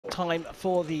time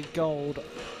for the gold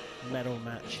medal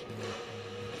match here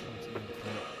in the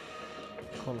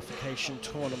continental qualification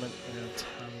tournament in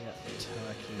Antalya,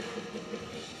 Turkey.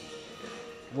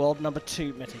 World number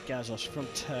 2, Mete Gazoz from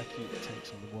Turkey,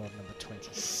 takes on the world number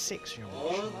 26,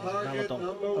 Jean-Charles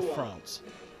Valladont of France.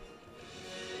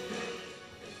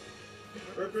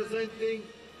 Representing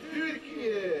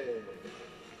Turkey,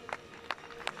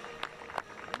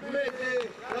 Mete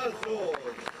Gazoz.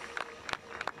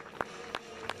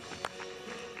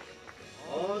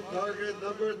 On target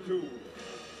number 2,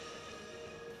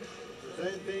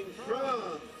 representing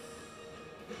France,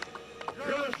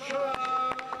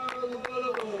 Jean-Charles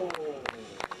Valladont.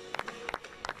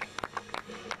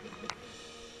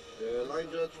 The line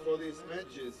judge for this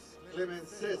match is Clement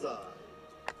Cesar.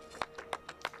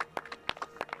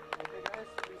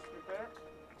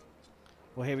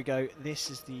 Well, here we go. This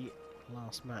is the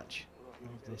last match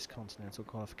of this continental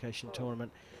qualification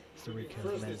tournament. It's the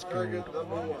recurve men's gold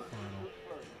final.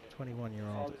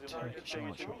 21-year-old Turkish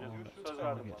archer on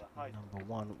target number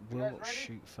 1 will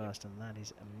shoot first, and that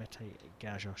is Mete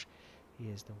Gazoz. He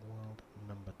is the world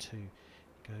number 2.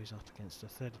 Goes up against a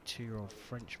 32-year-old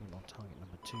Frenchman on target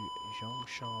number 2,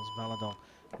 Jean-Charles Valladont,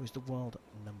 who is the world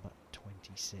number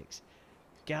 26.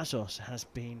 Gazoz has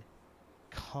been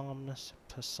calmness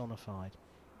personified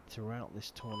throughout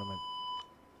this tournament.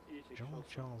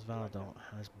 Jean-Charles Valladont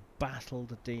has battled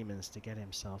the demons to get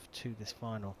himself to this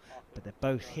final, but they're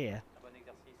both here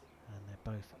and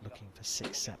they're both looking for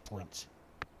 6 set points.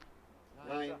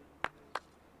 9.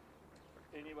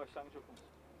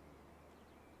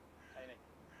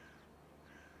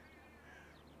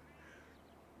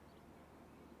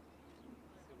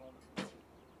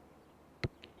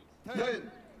 Great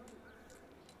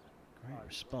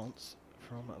response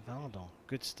from Valladont.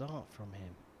 Good start from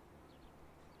him.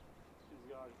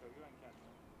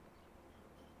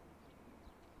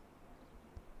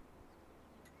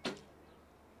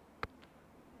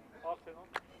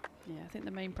 Yeah, I think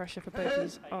the main pressure for both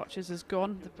these archers has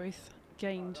gone. They've both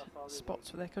gained spots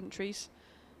for their countries.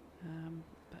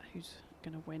 But who's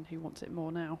going to win? Who wants it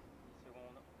more now?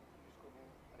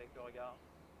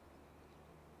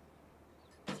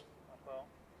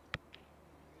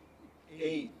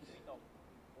 8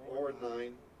 or 9.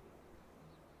 Well,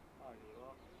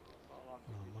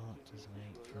 marked as an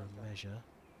 8 for a measure.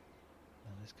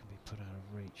 Now this can be put out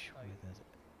of reach with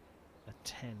a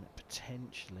 10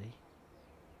 potentially.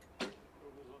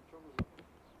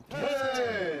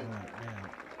 Ten. Right now,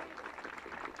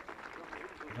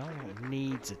 Valladont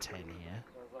needs a 10 here,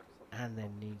 and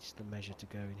then needs the measure to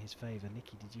go in his favour.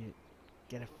 Nikki, did you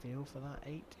get a feel for that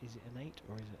 8? Is it an 8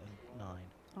 or is it a 9?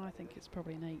 I think it's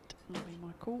probably an 8. That'll be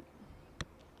my call.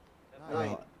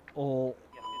 All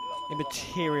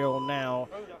immaterial now.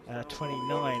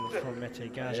 29 from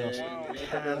Mete Gazoz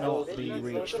cannot be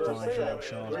reached by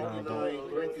Jean-Charles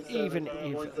Valladont, even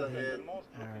if the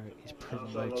arrow is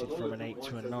promoted from an 8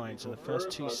 to a 9. So the first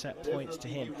 2 set points to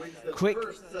him. Quick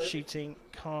shooting,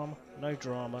 calm, no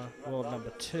drama. World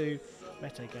number 2,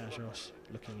 Mete Gazoz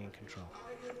looking in control.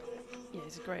 Yeah,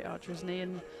 he's a great archer, isn't he?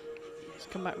 And he's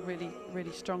come back really,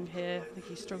 really strong here. I think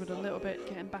he struggled a little bit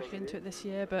getting back into it this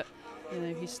year, but you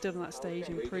know, he's still on that stage,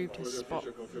 improved his spot,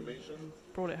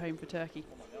 brought it home for Turkey.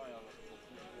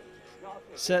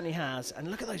 Certainly has.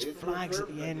 And look at those flags at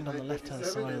the end on the left-hand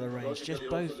side of the range. Just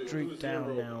both drooped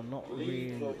down now, not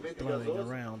really blowing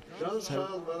around.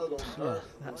 So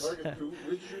that's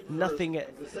nothing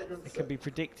that can be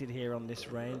predicted here on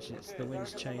this range. It's the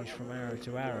winds change from arrow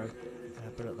to arrow.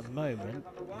 But at the moment,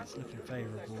 it's looking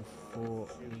favourable for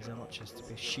these archers to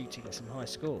be shooting some high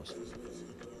scores.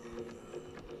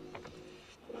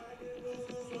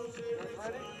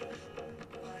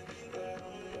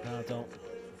 Valladont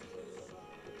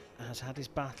has had his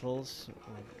battles.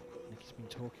 Nicky's been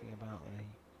talking about the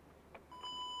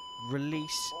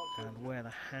release and where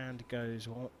the hand goes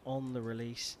on the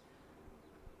release.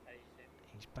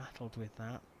 He's battled with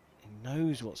that. He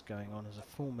knows what's going on as a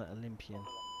former Olympian.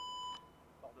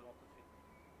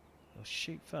 He'll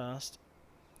shoot first.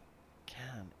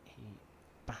 Can he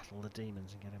battle the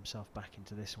demons and get himself back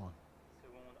into this one?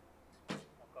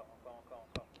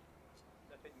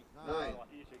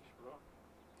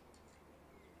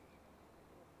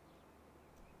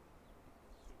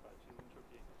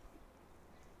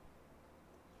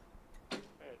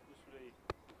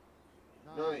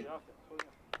 9.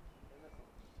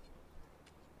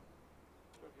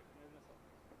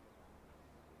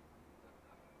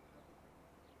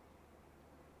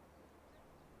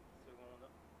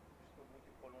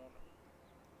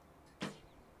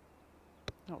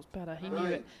 That was better. He knew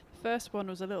it. The first one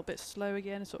was a little bit slow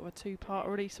again, sort of a 2-part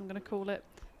release, I'm going to call it.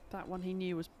 That one he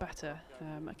knew was better.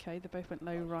 Okay, they both went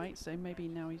low right, so maybe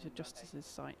now he's adjusted his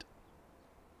sight.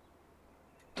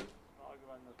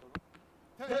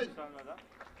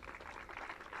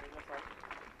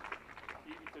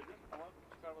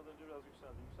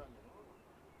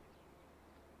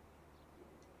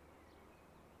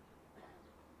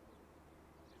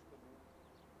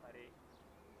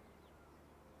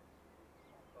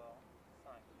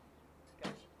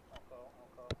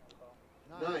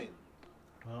 9.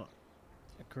 Well,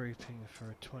 a grouping for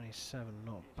a 27,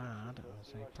 not bad.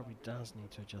 So he probably does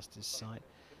need to adjust his sight.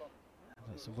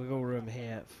 There's a wiggle room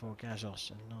here for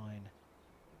Gazoz, and 9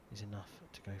 is enough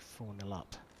to go 4-0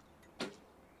 up.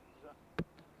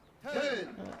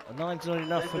 A 9's not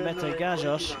enough for Mete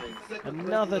Gazoz.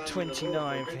 Another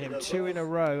 29 for him, 2 in a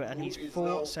row, and he's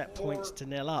 4 set points to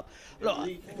 0 up. Look,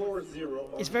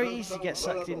 it's very easy to get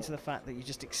sucked into the fact that you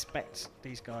just expect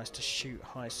these guys to shoot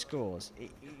high scores.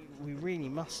 We really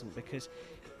mustn't, because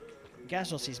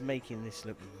Gazoz is making this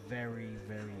look very,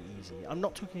 very easy. I'm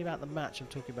not talking about the match, I'm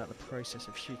talking about the process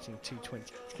of shooting 2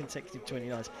 consecutive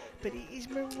 29s. But it is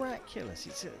miraculous.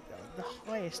 It's the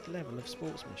highest level of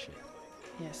sportsmanship.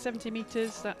 Yeah, 70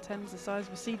 metres, that 10's the size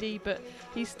of a CD, but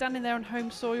he's standing there on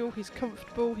home soil, he's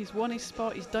comfortable, he's won his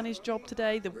spot, he's done his job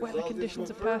today, the weather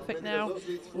conditions are perfect now.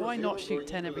 Why not shoot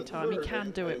 10 every time? He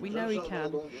can do it, we know he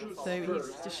can. So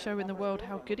he's just showing the world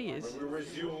how good he is.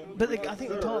 But I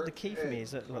think the key for me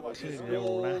is that, look, clearly they're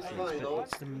all athletes, but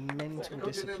it's the mental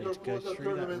discipline to go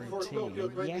through that routine.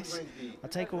 And yes, I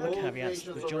take all the caveats,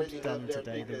 the job's done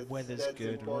today, the weather's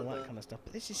good and all that kind of stuff,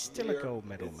 but this is still a gold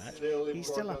medal match. He's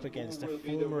still up against a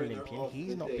former Olympian.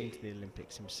 He's not been to the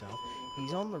Olympics himself.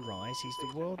 He's on the rise. He's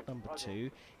the world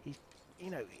 #2. He's,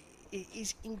 it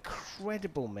is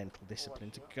incredible mental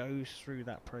discipline to go through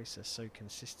that process so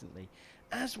consistently,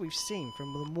 as we've seen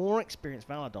from the more experienced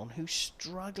Valladont, who's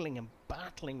struggling and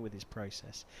battling with his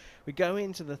process. We go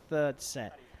into the 3rd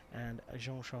set, and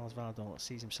Jean-Charles Valladont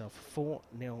sees himself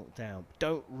 4-0 down.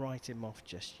 Don't write him off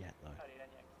just yet,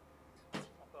 though.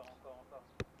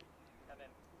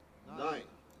 9.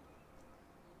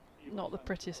 Not the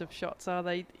prettiest of shots, are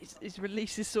they? His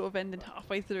release is sort of ending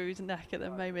halfway through his neck at the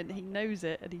moment. He knows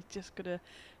it, and he's just got to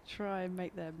try and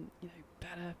make them,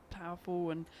 better,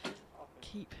 powerful, and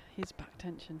keep his back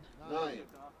tension. 9.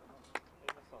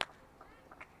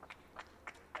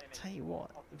 Tell you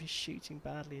what, if you're shooting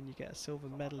badly and you get a silver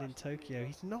medal in Tokyo,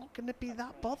 he's not going to be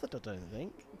that bothered, I don't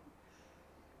think.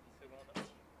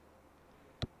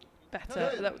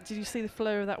 Better. Did you see the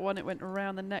flow of that one? It went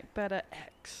around the neck better.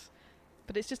 X.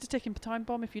 But it's just a ticking time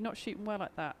bomb. If you're not shooting well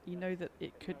like that, you know that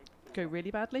it could go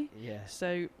really badly. Yeah.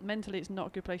 So mentally, it's not a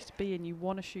good place to be, and you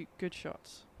want to shoot good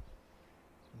shots.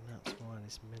 And that's why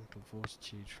this mental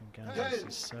fortitude from Gazoz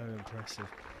is so impressive.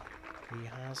 He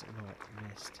has not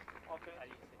missed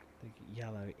the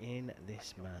yellow in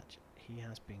this match. He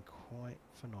has been quite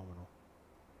phenomenal.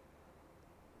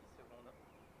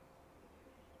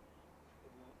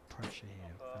 Pressure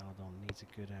here. Valladont needs a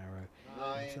good arrow.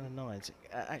 Into the 9s.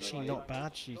 Actually not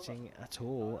bad shooting at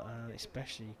all,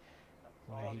 especially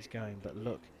where he's going. But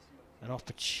look, an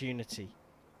opportunity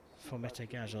for Mete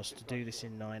Gazoz to do this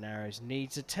in 9 arrows.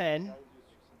 Needs a 10.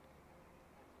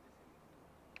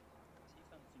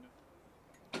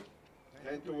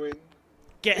 10 to win.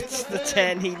 Gets the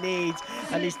 10 he needs,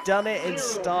 and he's done it in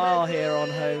style here on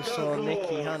home soil.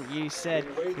 Nicky Hunt, you said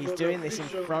he's doing this in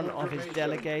front of his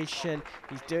delegation.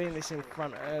 He's doing this in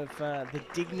front of the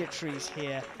dignitaries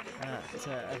here at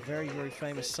a very, very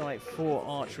famous site for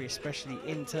archery, especially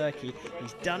in Turkey.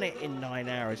 He's done it in 9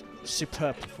 arrows.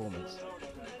 Superb performance.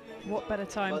 What better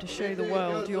time to show the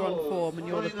world you're on form and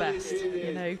you're the best?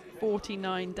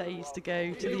 49 days to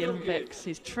go to the Olympics.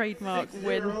 His trademark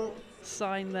win.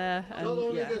 Sign there,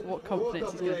 and yeah, what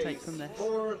confidence he's going to take from this.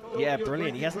 Yeah,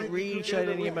 brilliant. He hasn't really shown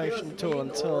any emotion at all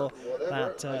until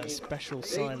that special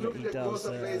sign that he does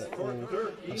all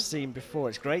I've seen before.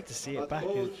 It's great to see it back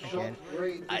again.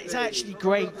 It's actually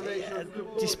great,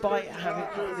 despite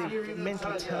having the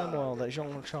mental turmoil that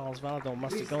Jean-Charles Valladont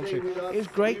must have gone through. It was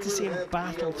great to see him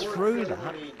battle through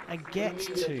that and get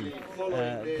to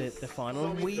the final.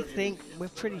 And we're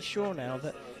pretty sure now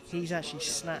that he's actually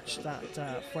snatched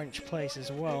that French place as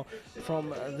well from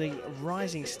the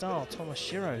rising star Thomas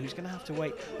Giraud, who's going to have to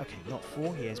wait, okay, not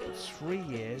 4 years, but 3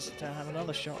 years to have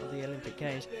another shot at the Olympic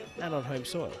Games and on home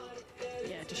soil.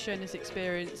 Yeah, just showing his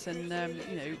experience, and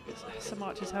some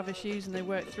archers have issues and they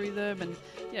work through them, and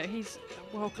he's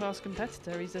a world-class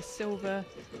competitor. He's a silver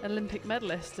Olympic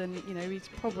medalist, and he's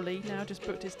probably now just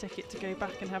booked his ticket to go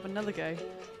back and have another go.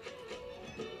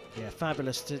 Yeah,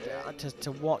 fabulous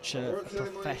to watch a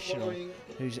professional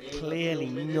who's clearly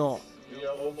not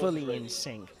fully in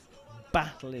sync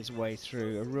battle his way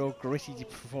through, a real gritty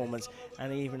performance,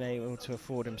 and even able to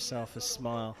afford himself a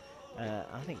smile.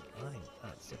 I think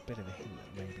that's a bit of a hint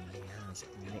that maybe he has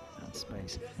nicked that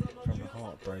space from the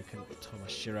heartbroken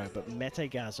Thomas Giraud. But Mete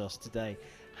Gazoz today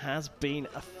has been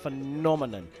a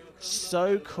phenomenon.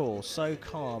 So cool, so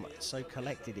calm, so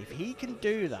collected. If he can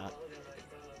do that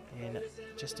in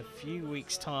just a few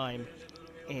weeks' time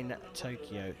in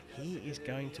Tokyo, he is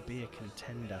going to be a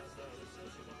contender.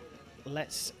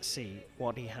 Let's see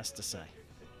what he has to say.